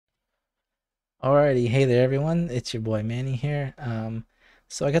Alrighty, hey there everyone, it's your boy Manny here.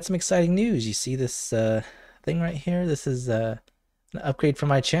 So I got some exciting news. You see this thing right here? This is an upgrade for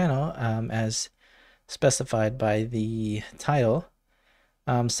my channel, as specified by the title.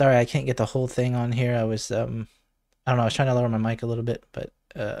 Sorry I can't get the whole thing on here. I don't know, I was trying to lower my mic a little bit, but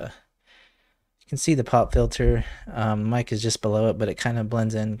you can see the pop filter. Mic is just below it, but it kind of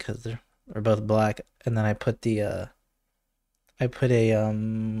blends in because they're both black. And then I put a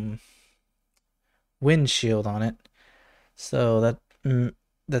windshield on it. So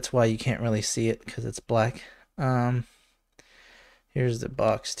that's why you can't really see it because it's black. Um, Here's the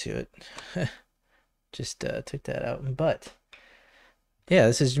box to it. Just took that out, but yeah,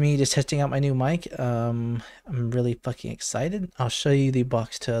 this is me just testing out my new mic. I'm really fucking excited. I'll show you the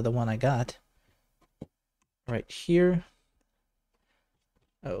box to the one I got right here.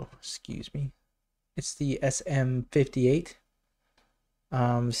 Oh, excuse me. It's the SM58.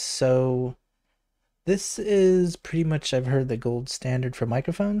 So this is pretty much, I've heard, the gold standard for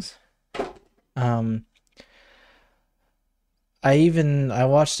microphones. Um, I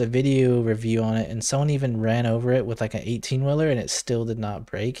watched a video review on it and someone even ran over it with like an 18 wheeler and it still did not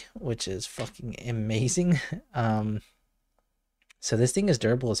break, which is fucking amazing. Um so this thing is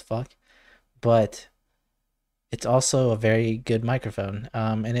durable as fuck, but it's also a very good microphone.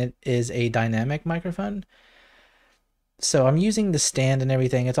 And it is a dynamic microphone. So I'm using the stand and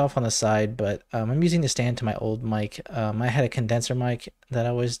everything. It's off on the side, but I'm using the stand to my old mic. I had a condenser mic that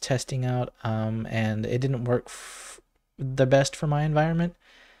I was testing out, and it didn't work the best for my environment.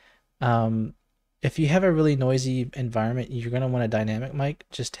 Um, if you have a really noisy environment, you're going to want a dynamic mic.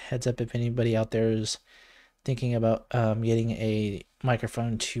 Just heads up if anybody out there is thinking about getting a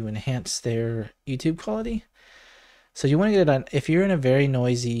microphone to enhance their YouTube quality. So you want to get if you're in a very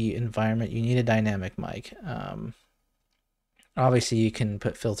noisy environment, you need a dynamic mic. Obviously, you can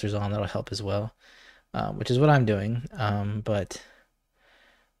put filters on that'll help as well, which is what I'm doing. But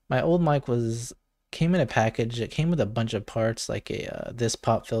my old mic came in a package. It came with a bunch of parts, like this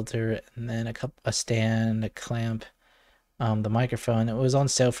pop filter, and then a stand, a clamp, the microphone. It was on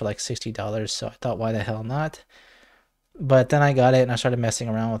sale for like $60, so I thought, why the hell not? But then I got it and I started messing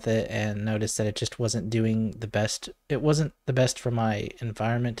around with it and noticed that it just wasn't doing the best. It wasn't the best for my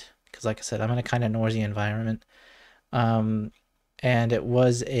environment because, like I said, I'm in a kind of noisy environment. Um, and it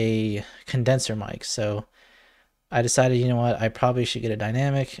was a condenser mic, so I decided, you know what, I probably should get a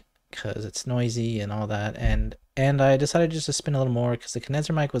dynamic because it's noisy and all that. And I decided just to spend a little more because the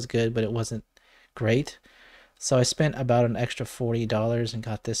condenser mic was good, but it wasn't great. So I spent about an extra $40 and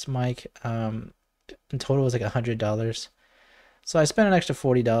got this mic. In total it was like $100. So I spent an extra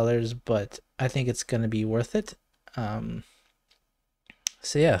 $40, but I think it's gonna be worth it. Um,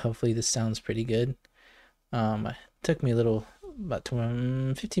 so yeah, hopefully this sounds pretty good. It took me a little about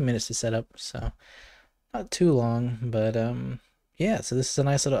 15 minutes to set up, so not too long, but yeah, so this is a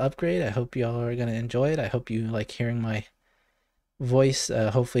nice little upgrade. I hope y'all are gonna enjoy it. I hope you like hearing my voice.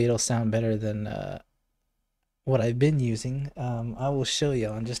 Hopefully it'll sound better than what I've been using. I will show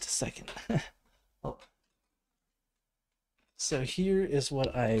y'all in just a second. Oh. So here is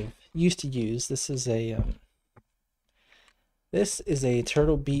what I used to use. This is a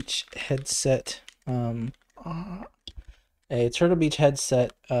Turtle Beach headset. A Turtle Beach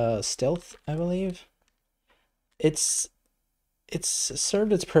headset Stealth, I believe. It's it's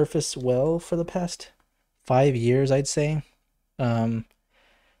served its purpose well for the past 5 years, I'd say. Um,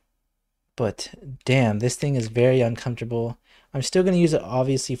 but damn, this thing is very uncomfortable. I'm still gonna use it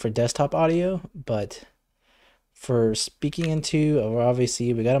obviously for desktop audio, but for speaking into, or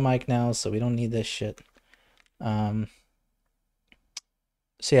obviously we got a mic now, so we don't need this shit. Um,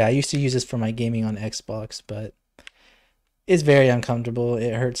 so yeah, I used to use this for my gaming on Xbox, but it's very uncomfortable.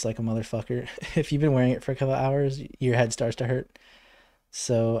 It hurts like a motherfucker. If you've been wearing it for a couple hours, your head starts to hurt.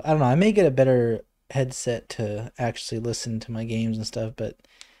 So I don't know. I may get a better headset to actually listen to my games and stuff, but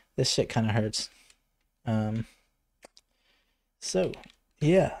this shit kind of hurts. Um, so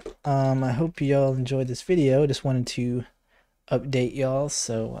yeah. I hope y'all enjoyed this video. Just wanted to update y'all.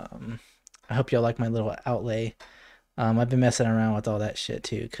 So I hope y'all like my little outlay. I've been messing around with all that shit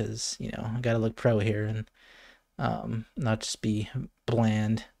too, cause you know I gotta look pro here and not just be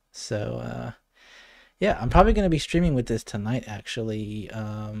bland. So yeah, I'm probably gonna be streaming with this tonight actually,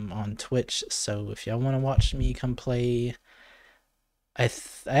 on Twitch. So if y'all want to watch me come play, I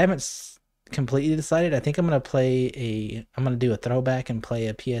haven't completely decided. I think I'm gonna do a throwback and play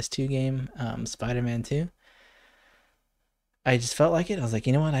a PS2 game, Spider-Man 2. I just felt like it. I was like,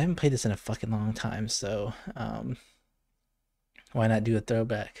 you know what? I haven't played this in a fucking long time, so why not do a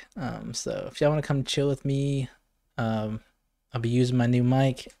throwback? So if y'all want to come chill with me, um, I'll be using my new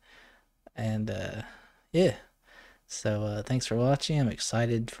mic. And yeah, so thanks for watching. I'm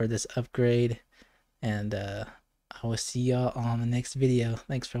excited for this upgrade, and I will see y'all on the next video.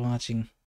 Thanks for watching.